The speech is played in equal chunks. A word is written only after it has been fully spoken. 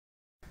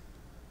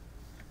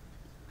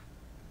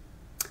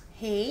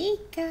Hey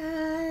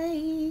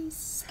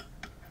guys,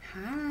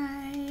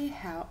 hi,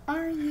 how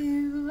are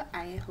you?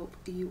 I hope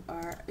you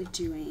are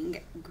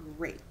doing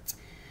great.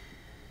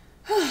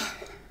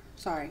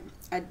 Sorry,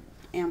 I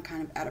am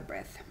kind of out of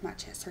breath. My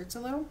chest hurts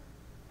a little.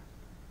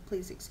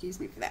 Please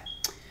excuse me for that.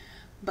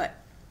 But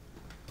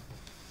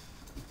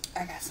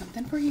I got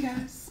something for you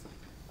guys.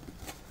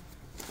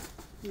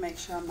 Make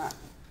sure I'm not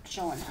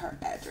showing her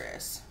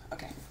address.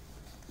 Okay.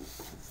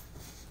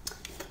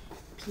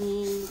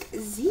 Pink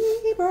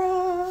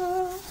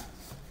zebra.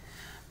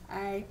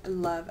 I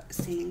love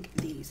seeing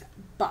these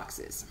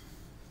boxes.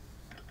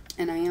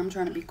 And I am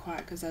trying to be quiet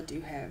because I do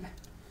have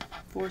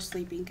 4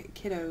 sleeping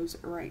kiddos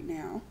right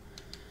now.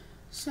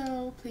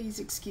 So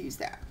please excuse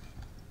that.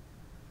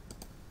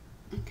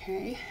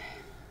 Okay.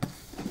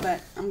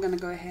 But I'm going to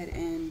go ahead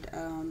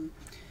and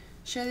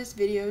share this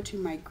video to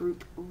my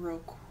group real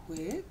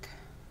quick.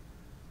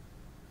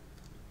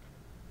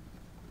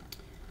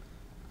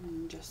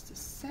 In just a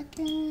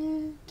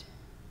second.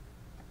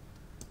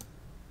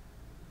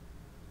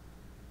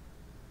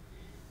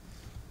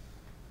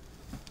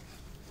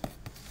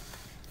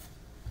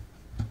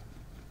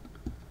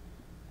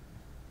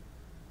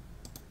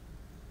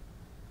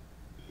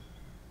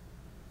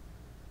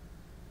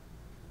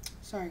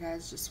 Sorry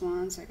guys, just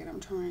 1 second. I'm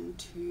trying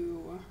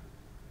to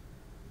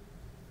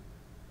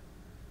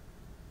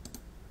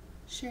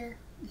share.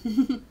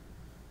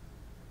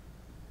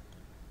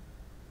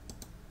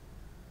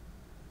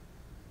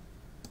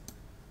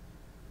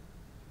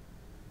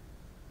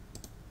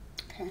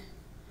 Okay.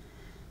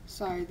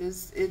 Sorry,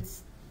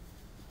 it's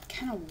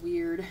kind of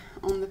weird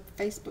on the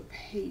Facebook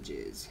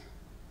pages.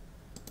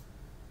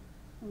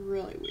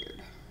 Really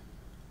weird.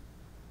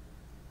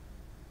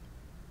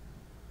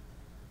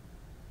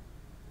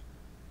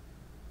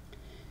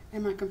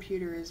 And my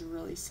computer is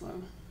really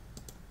slow.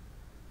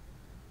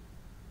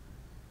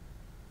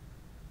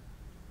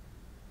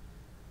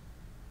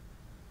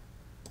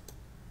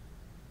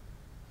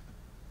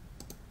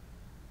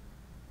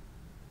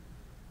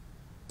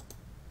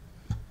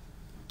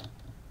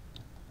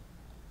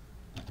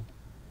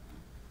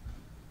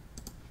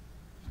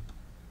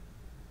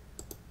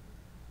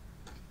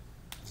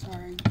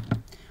 Sorry.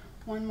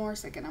 1 more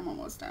second. I'm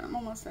almost done. I'm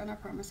almost done. I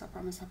promise. I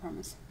promise. I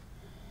promise.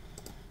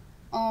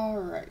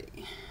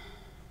 Alrighty.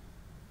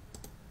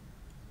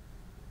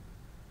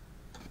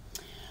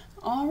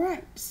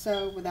 Alright.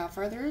 So without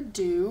further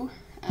ado,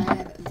 I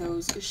have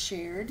those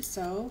shared.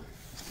 So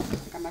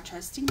I got my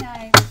trusty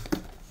knife.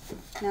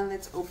 Now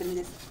let's open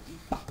this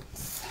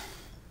box.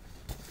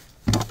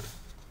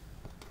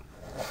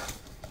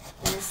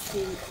 Let's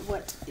see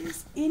what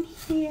is in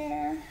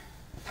here.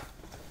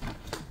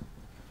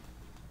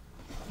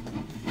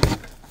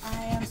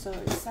 I am so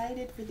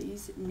excited for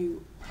these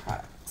new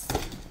products.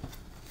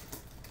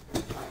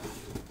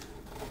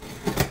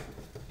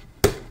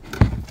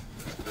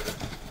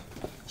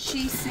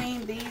 She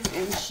seen these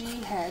and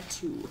she had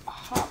to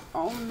hop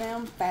on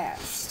them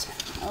fast.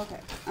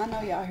 Okay, I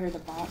know y'all hear the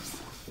box,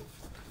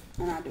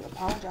 and I do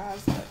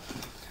apologize, but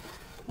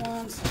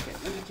 1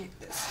 second, let me get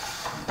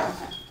this.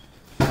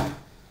 Okay.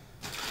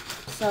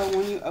 So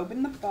when you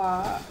open the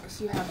box,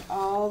 you have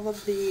all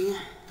of the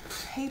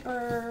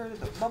paper,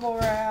 the bubble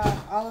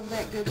wrap, all of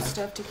that good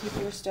stuff to keep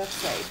your stuff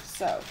safe.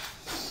 So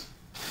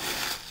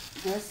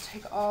let's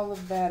take all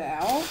of that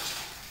out.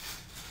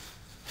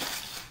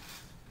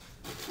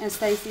 And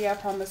Stacy, I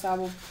promise I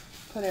will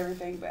put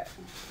everything back.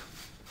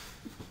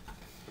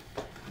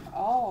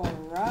 All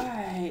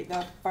right,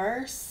 the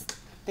first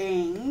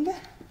thing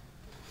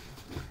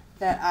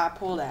that I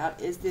pulled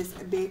out is this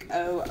big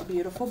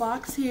beautiful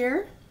box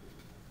here.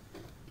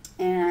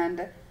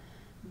 And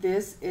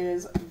this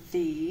is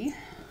the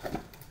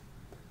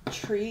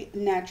Tree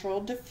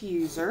Natural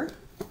Diffuser.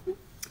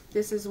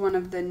 This is one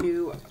of the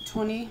new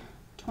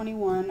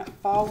 2021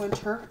 fall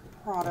winter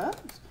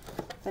products,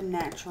 the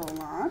natural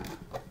line.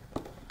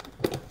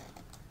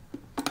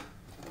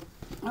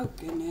 Oh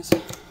goodness,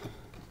 I'm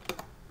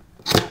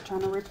not trying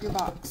to rip your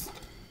box.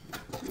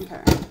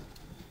 Okay.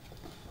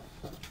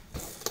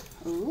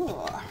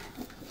 Ooh,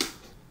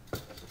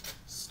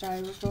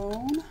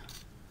 styrofoam.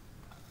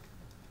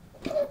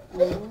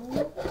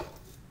 Ooh.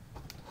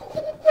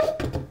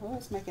 Oh,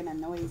 it's making a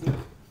noisy.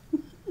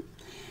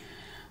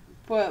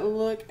 But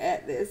look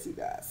at this, you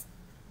guys.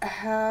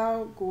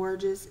 How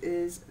gorgeous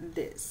is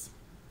this?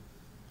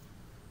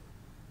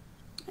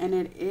 And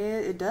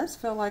it does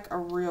feel like a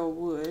real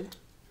wood.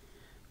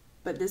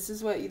 But this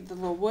is what the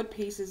little wood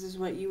pieces is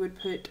what you would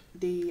put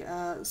the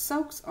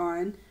soaks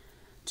on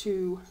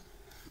to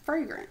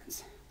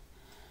fragrance.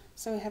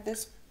 So we have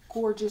this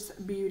gorgeous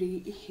beauty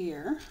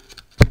here.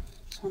 So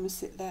I'm going to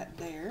sit that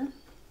there.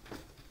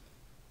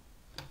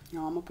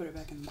 No, I'm going to put it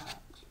back in the box.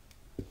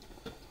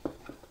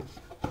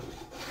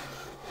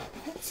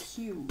 That's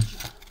huge.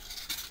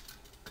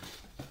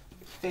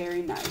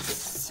 Very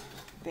nice.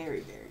 Very,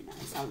 very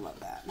nice. I love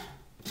that.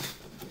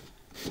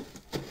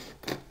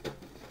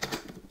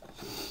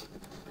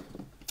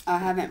 I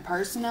haven't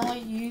personally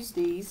used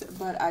these,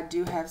 but I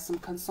do have some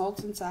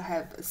consultants I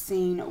have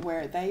seen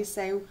where they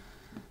say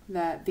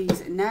that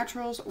these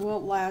naturals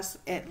will last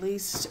at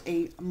least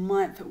a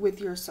month with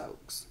your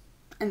soaks.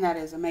 And that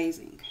is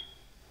amazing.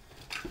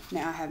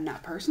 Now, I have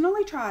not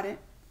personally tried it.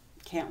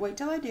 Can't wait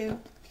till I do.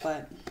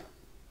 But,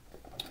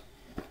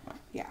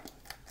 yeah.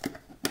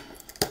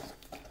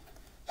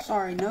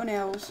 Sorry, no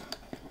nails.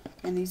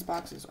 And these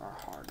boxes are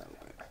hard to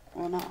open.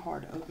 Well, not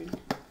hard to open.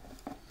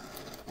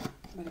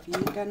 But if you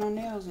ain't got no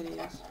nails, it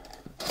is.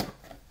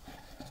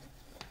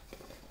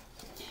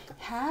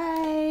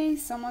 Hi,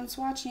 someone's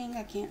watching.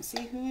 I can't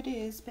see who it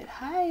is, but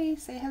hi,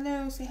 say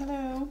hello, say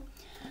hello.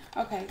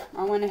 Okay,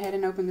 I went ahead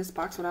and opened this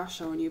box without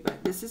showing you,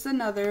 but this is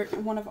another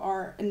one of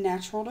our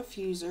natural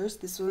diffusers.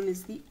 This one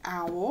is the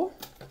Owl.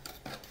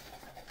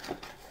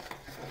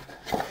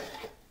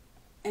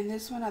 And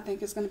this one I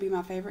think is going to be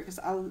my favorite because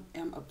I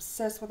am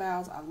obsessed with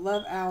owls. I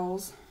love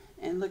owls.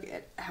 And look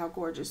at how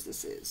gorgeous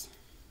this is.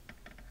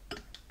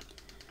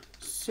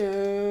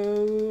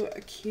 So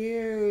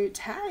cute.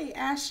 Hi,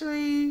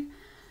 Ashley.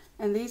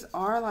 And these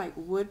are like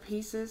wood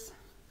pieces.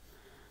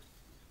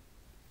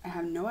 I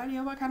have no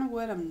idea what kind of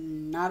wood.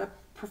 I'm not a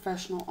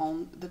professional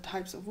on the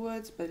types of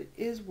woods, but it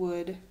is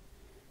wood.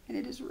 And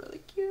it is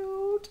really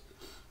cute.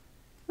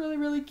 Really,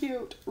 really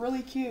cute.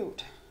 Really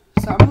cute.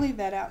 So I'm going to leave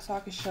that out so I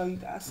can show you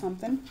guys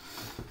something.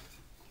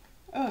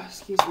 Oh,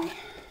 excuse me.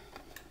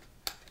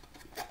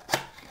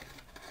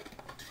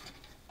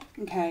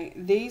 Okay,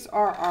 these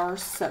are our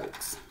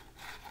soaks.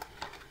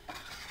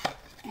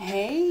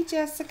 Hey,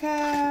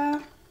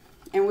 Jessica.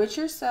 And with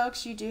your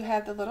soaks, you do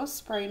have the little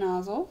spray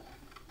nozzle.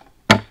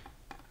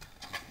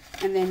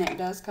 And then it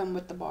does come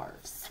with the bottle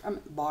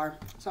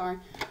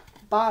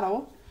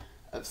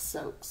of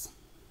soaks.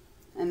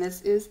 And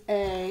this is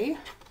a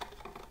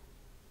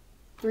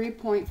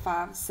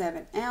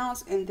 3.57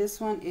 ounce. And this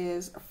one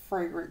is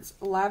fragrance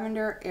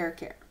lavender air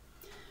care.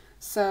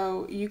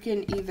 So you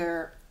can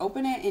either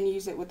open it and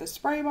use it with a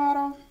spray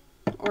bottle,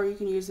 or you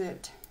can use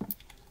it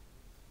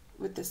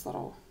with this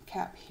little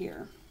cap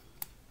here.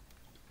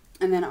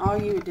 And then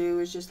all you would do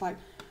is just like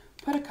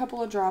put a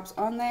couple of drops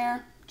on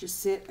there, just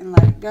sit and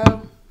let it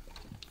go.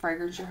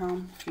 Fragrance your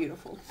home.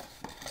 Beautiful.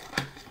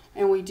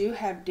 And we do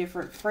have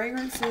different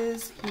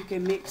fragrances. You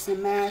can mix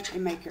and match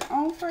and make your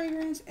own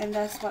fragrance. And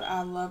that's what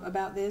I love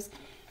about this.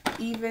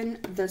 Even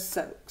the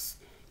soaks,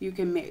 you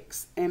can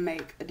mix and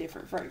make a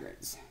different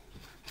fragrance.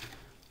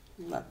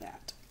 Love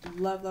that.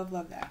 Love, love,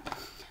 love that.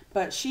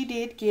 But she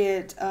did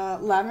get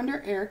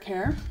lavender air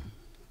care.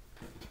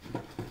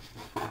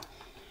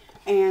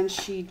 And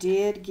she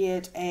did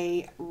get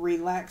a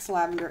relaxed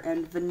lavender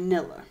and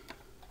vanilla.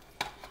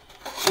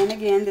 And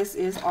again, this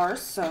is our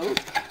soap.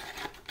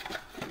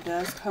 It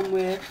does come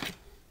with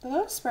the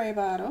little spray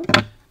bottle,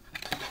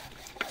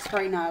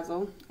 spray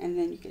nozzle, and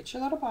then you get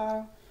your little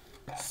bottle.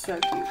 So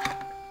cute.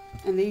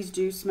 And these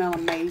do smell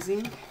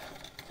amazing.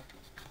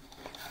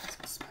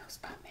 It smells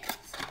amazing.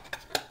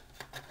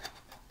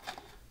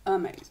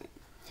 Amazing.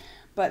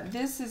 But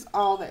this is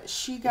all that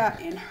she got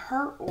in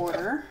her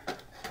order.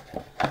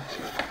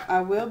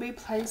 I will be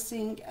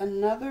placing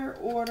another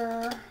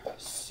order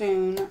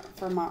soon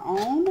for my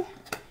own.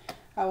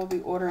 I will be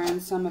ordering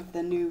some of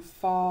the new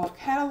fall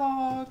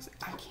catalogs.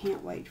 I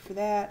can't wait for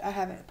that. I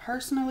haven't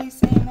personally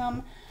seen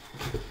them.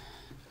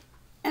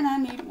 And I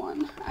need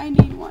one. I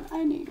need one.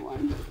 I need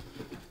one.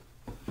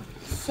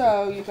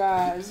 So, you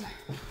guys,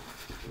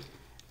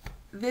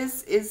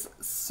 this is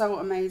so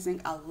amazing.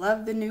 I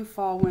love the new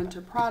fall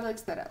winter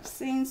products that I've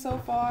seen so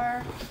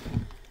far.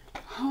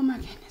 Oh my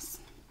goodness.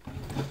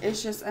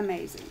 It's just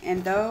amazing.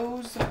 And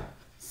those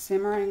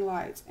simmering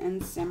lights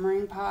and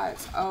simmering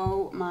pots,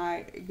 oh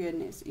my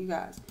goodness, you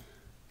guys,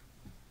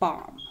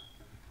 bomb.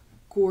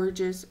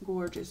 Gorgeous,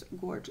 gorgeous,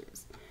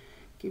 gorgeous.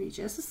 Give me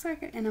just a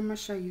second and I'm going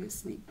to show you a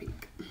sneak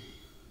peek.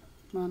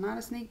 Well, not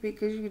a sneak peek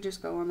because you could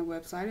just go on the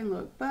website and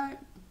look, but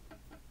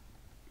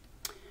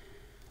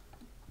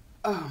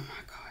oh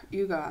my god,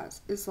 you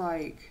guys, it's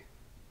like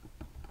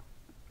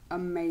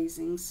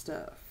amazing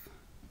stuff.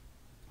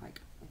 Like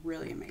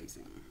really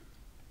amazing.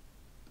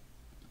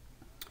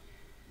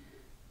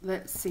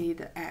 Let's see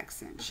the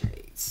accent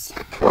shades.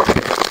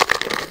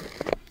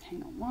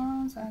 Hang on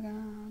one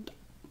second.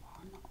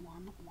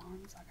 One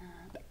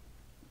second.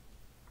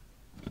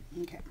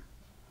 Okay.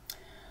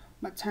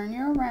 I'm going to turn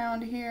you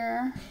around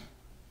here.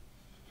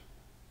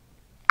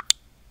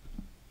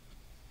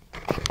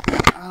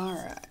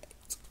 Alright.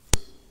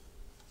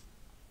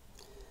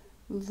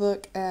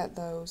 Look at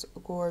those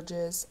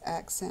gorgeous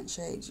accent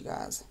shades, you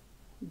guys.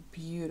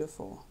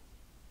 Beautiful.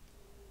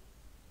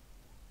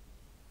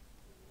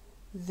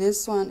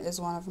 This one is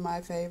one of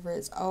my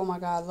favorites. Oh my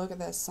god, look at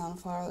that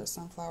sunflower. That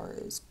sunflower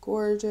is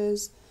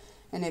gorgeous.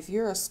 And if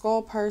you're a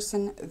skull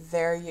person,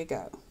 there you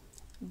go.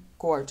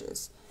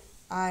 Gorgeous.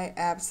 I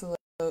absolutely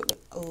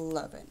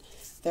love it.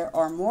 There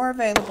are more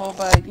available,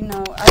 but you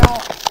know, I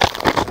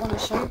don't want to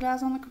show you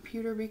guys on the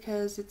computer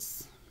because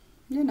it's,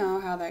 you know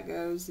how that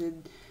goes.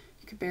 You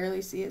could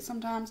barely see it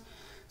sometimes.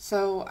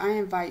 So I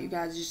invite you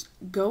guys, just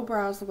go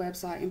browse the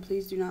website and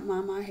please do not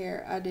mind my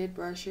hair. I did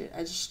brush it.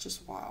 It's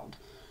just wild.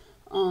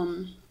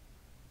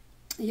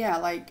 Yeah,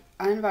 like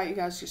I invite you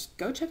guys, just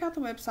go check out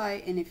the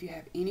website, and if you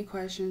have any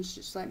questions,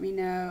 just let me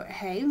know.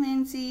 Hey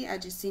Lindsay, I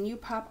just seen you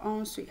pop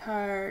on,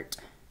 sweetheart.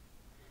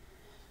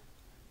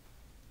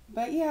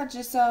 But yeah,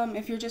 just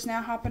if you're just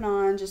now hopping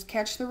on, just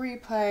catch the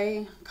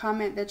replay.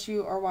 Comment that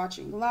you are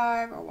watching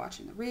live or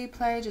watching the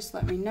replay. Just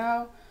let me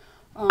know.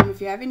 If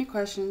you have any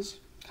questions,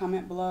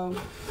 comment below.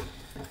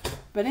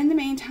 But in the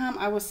meantime,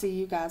 I will see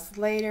you guys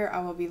later.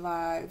 I will be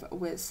live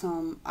with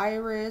some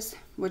iris,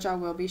 which I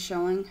will be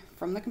showing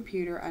from the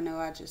computer. I know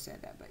I just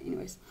said that, but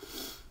anyways,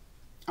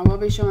 I will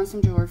be showing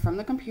some jewelry from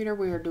the computer.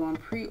 We are doing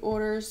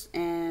pre-orders,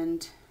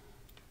 and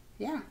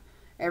yeah,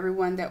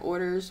 everyone that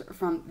orders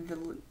from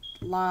the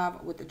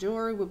live with the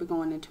jewelry will be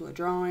going into a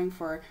drawing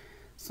for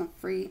some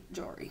free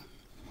jewelry.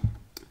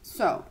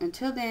 So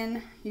until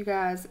then, you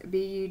guys,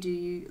 be you, do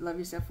you, love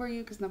yourself for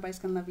you, because nobody's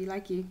gonna love you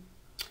like you.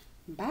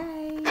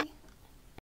 Bye.